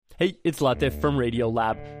Hey, it's Latif from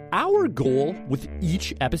Radiolab. Our goal with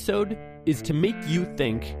each episode is to make you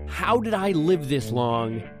think, how did I live this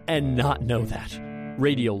long and not know that?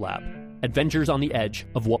 Radiolab, adventures on the edge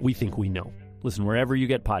of what we think we know. Listen wherever you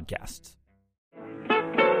get podcasts.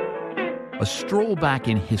 A stroll back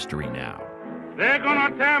in history now. They're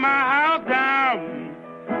gonna tear my house down.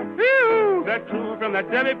 Whew, that crew from the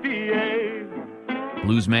WPA.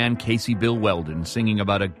 Bluesman Casey Bill Weldon singing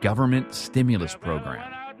about a government stimulus program,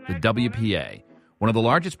 the WPA, one of the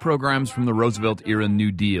largest programs from the Roosevelt-era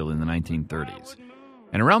New Deal in the 1930s.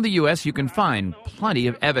 And around the U.S., you can find plenty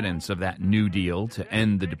of evidence of that New Deal to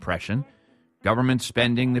end the Depression. Government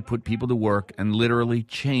spending that put people to work and literally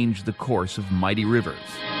changed the course of mighty rivers.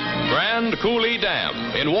 Grand Coulee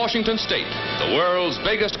Dam in Washington State, the world's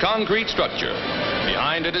biggest concrete structure.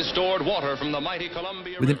 Behind it is stored water from the mighty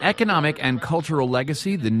Columbia With an River. economic and cultural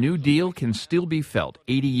legacy, the New Deal can still be felt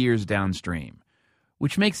 80 years downstream,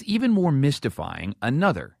 which makes even more mystifying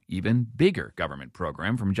another, even bigger government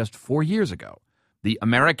program from just 4 years ago. The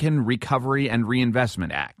American Recovery and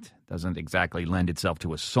Reinvestment Act doesn't exactly lend itself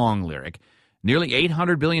to a song lyric. Nearly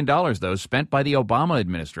 $800 billion, though, spent by the Obama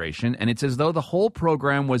administration, and it's as though the whole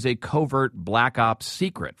program was a covert black ops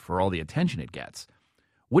secret for all the attention it gets.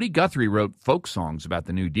 Woody Guthrie wrote folk songs about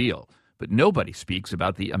the New Deal, but nobody speaks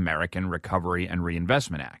about the American Recovery and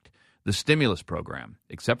Reinvestment Act, the stimulus program,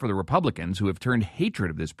 except for the Republicans who have turned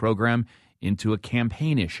hatred of this program into a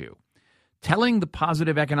campaign issue. Telling the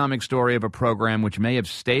positive economic story of a program which may have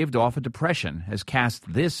staved off a depression has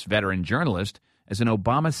cast this veteran journalist as an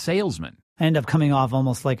Obama salesman. I end up coming off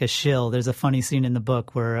almost like a shill. There's a funny scene in the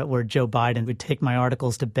book where Joe Biden would take my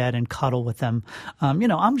articles to bed and cuddle with them. I'm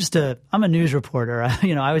a news reporter.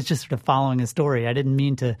 I was just sort of following a story. I didn't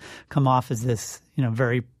mean to come off as this,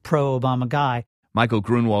 very pro-Obama guy. Michael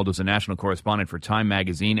Grunwald is a national correspondent for Time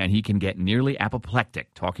magazine, and he can get nearly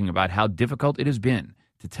apoplectic talking about how difficult it has been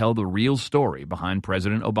to tell the real story behind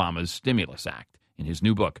President Obama's Stimulus Act in his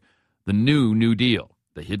new book, The New Deal,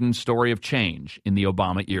 The Hidden Story of Change in the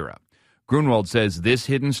Obama Era. Grunwald says this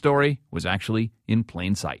hidden story was actually in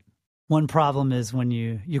plain sight. One problem is when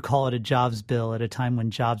you call it a jobs bill at a time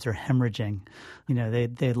when jobs are hemorrhaging.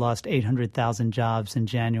 They lost 800,000 jobs in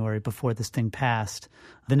January before this thing passed.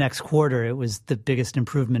 The next quarter, it was the biggest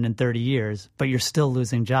improvement in 30 years, but you're still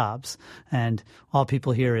losing jobs. And all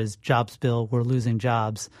people hear is jobs bill, we're losing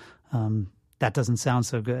jobs. That doesn't sound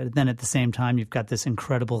so good. Then at the same time, you've got this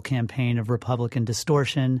incredible campaign of Republican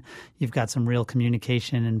distortion. You've got some real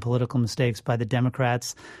communication and political mistakes by the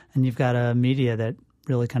Democrats. And you've got a media that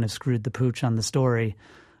really kind of screwed the pooch on the story.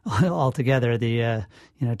 Altogether,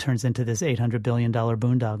 turns into this $800 billion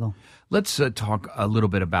boondoggle. Let's talk a little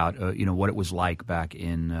bit about, what it was like back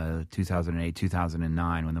in 2008,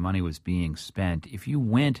 2009 when the money was being spent. If you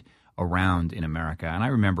went around in America, and I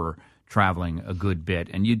remember traveling a good bit,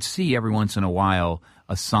 and you'd see every once in a while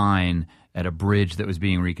a sign at a bridge that was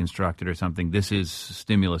being reconstructed or something, this is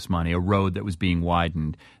stimulus money, a road that was being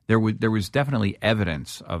widened. There was definitely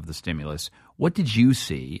evidence of the stimulus. What did you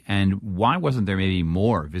see, and why wasn't there maybe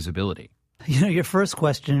more visibility? Your first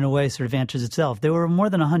question, in a way, sort of answers itself. There were more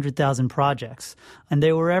than 100,000 projects, and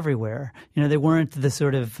they were everywhere. They weren't the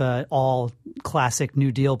sort of all classic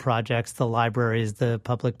New Deal projects, the libraries, the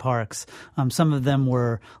public parks. Some of them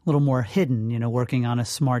were a little more hidden, working on a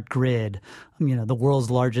smart grid. The world's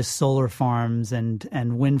largest solar farms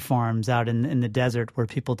and wind farms out in the desert where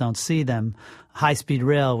people don't see them. High-speed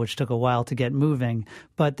rail, which took a while to get moving.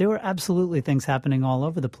 But there were absolutely things happening all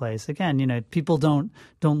over the place. Again, people don't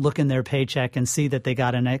look in their paycheck and see that they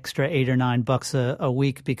got an extra $8 or $9 a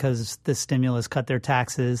week because the stimulus cut their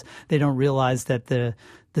taxes. They don't realize that the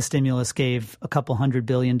stimulus gave a couple $100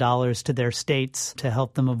 billion to their states to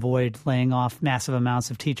help them avoid laying off massive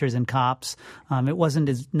amounts of teachers and cops. It wasn't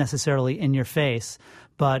as necessarily in your face,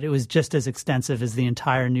 but it was just as extensive as the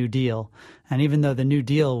entire New Deal. And even though the New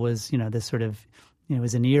Deal was, this sort of, it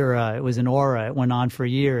was an era, it was an aura, it went on for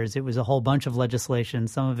years, it was a whole bunch of legislation,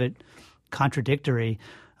 some of it contradictory.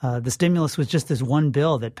 The stimulus was just this one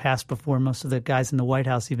bill that passed before most of the guys in the White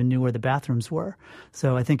House even knew where the bathrooms were.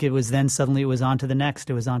 So I think it was then suddenly it was on to the next.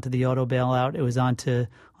 It was on to the auto bailout. It was on to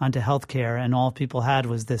health care. And all people had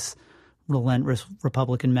was this relentless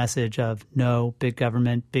Republican message of no, big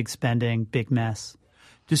government, big spending, big mess.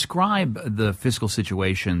 Describe the fiscal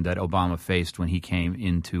situation that Obama faced when he came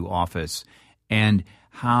into office and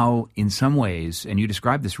how, in some ways, and you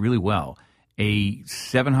described this really well, a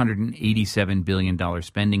 $787 billion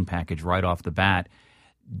spending package right off the bat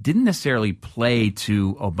didn't necessarily play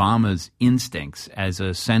to Obama's instincts as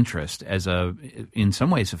a centrist, in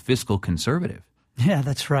some ways, a fiscal conservative. Yeah,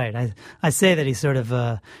 that's right. I say that he sort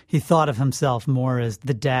of he thought of himself more as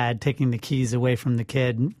the dad taking the keys away from the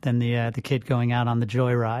kid than the kid going out on the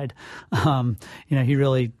joyride. He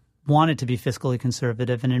really wanted to be fiscally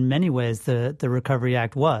conservative, and in many ways the Recovery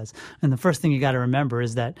Act was. And the first thing you got to remember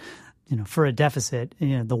is that, for a deficit,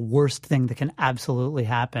 the worst thing that can absolutely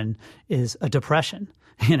happen is a depression.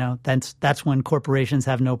 That's when corporations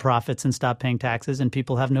have no profits and stop paying taxes, and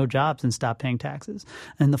people have no jobs and stop paying taxes.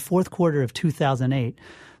 And in the fourth quarter of 2008,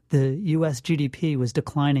 the U.S. GDP was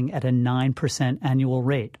declining at a 9% annual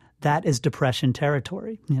rate. That is depression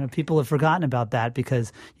territory. People have forgotten about that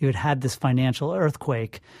because you had this financial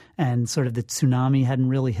earthquake and sort of the tsunami hadn't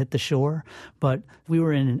really hit the shore. But we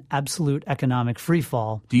were in an absolute economic free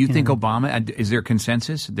fall. Do you think Obama, is there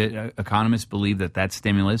consensus that economists believe that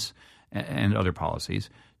stimulus and other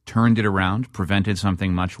policies turned it around, prevented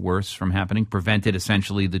something much worse from happening, prevented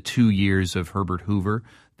essentially the 2 years of Herbert Hoover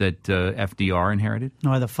that FDR inherited?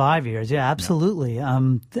 Or the 5 years, yeah, absolutely.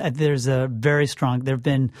 There's a very strong. There have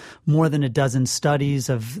been more than a dozen studies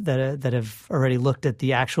that have already looked at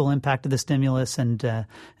the actual impact of the stimulus, and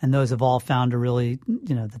those have all found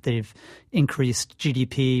that they've increased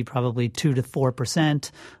GDP probably 2 to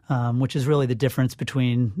 4%, which is really the difference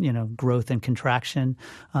between growth and contraction.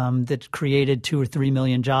 That created 2 or 3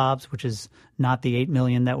 million jobs, which is not the 8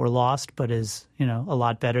 million that were lost, but is a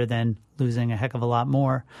lot better than losing a heck of a lot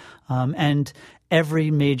more. And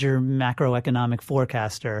every major macroeconomic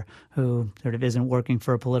forecaster who sort of isn't working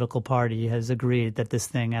for a political party has agreed that this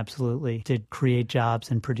thing absolutely did create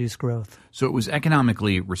jobs and produce growth. So it was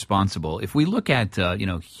economically responsible. If we look at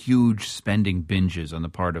huge spending binges on the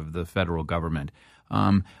part of the federal government,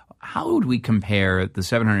 how would we compare the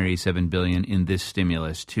 $787 billion in this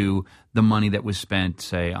stimulus to the money that was spent,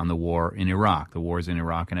 say, on the war in Iraq, the wars in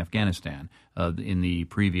Iraq and Afghanistan in the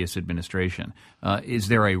previous administration? Is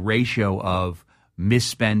there a ratio of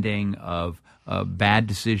misspending, of bad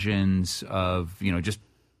decisions, of just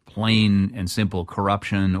plain and simple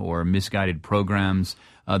corruption or misguided programs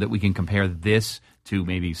that we can compare this to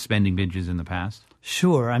maybe spending binges in the past?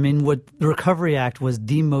 Sure. I mean, the Recovery Act was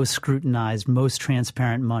the most scrutinized, most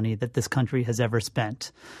transparent money that this country has ever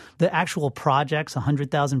spent. The actual projects,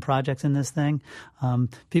 100,000 projects in this thing,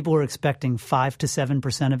 people were expecting 5 to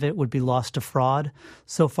 7% of it would be lost to fraud.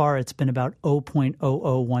 So far, it's been about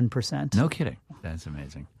 0.001%. No kidding. That's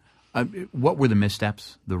amazing. What were the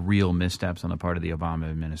missteps, the real missteps on the part of the Obama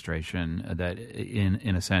administration that,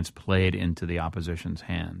 in a sense, played into the opposition's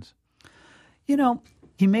hands?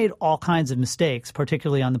 He made all kinds of mistakes,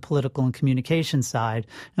 particularly on the political and communication side.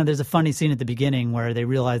 Now, there's a funny scene at the beginning where they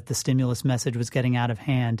realized the stimulus message was getting out of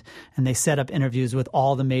hand, and they set up interviews with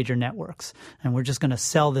all the major networks. And we're just going to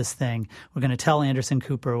sell this thing. We're going to tell Anderson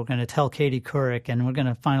Cooper. We're going to tell Katie Couric, and we're going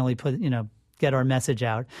to finally get our message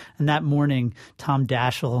out. And that morning, Tom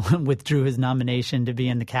Daschle withdrew his nomination to be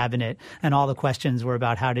in the cabinet, and all the questions were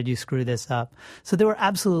about how did you screw this up? So there were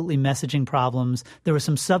absolutely messaging problems. There were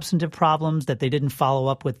some substantive problems that they didn't follow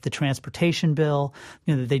up with the transportation bill,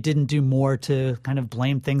 that they didn't do more to kind of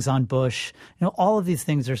blame things on Bush. All of these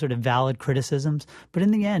things are sort of valid criticisms. But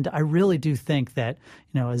in the end, I really do think that,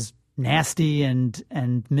 as nasty and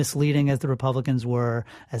misleading as the Republicans were,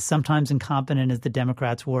 as sometimes incompetent as the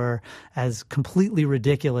Democrats were, as completely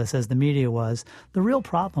ridiculous as the media was, the real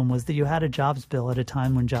problem was that you had a jobs bill at a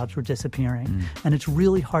time when jobs were disappearing. And it's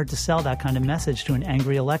really hard to sell that kind of message to an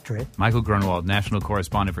angry electorate. Michael Grunwald, national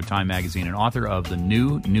correspondent for Time Magazine and author of The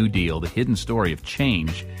New Deal, The Hidden Story of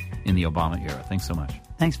Change in the Obama Era. Thanks so much.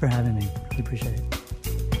 Thanks for having me. Really appreciate it.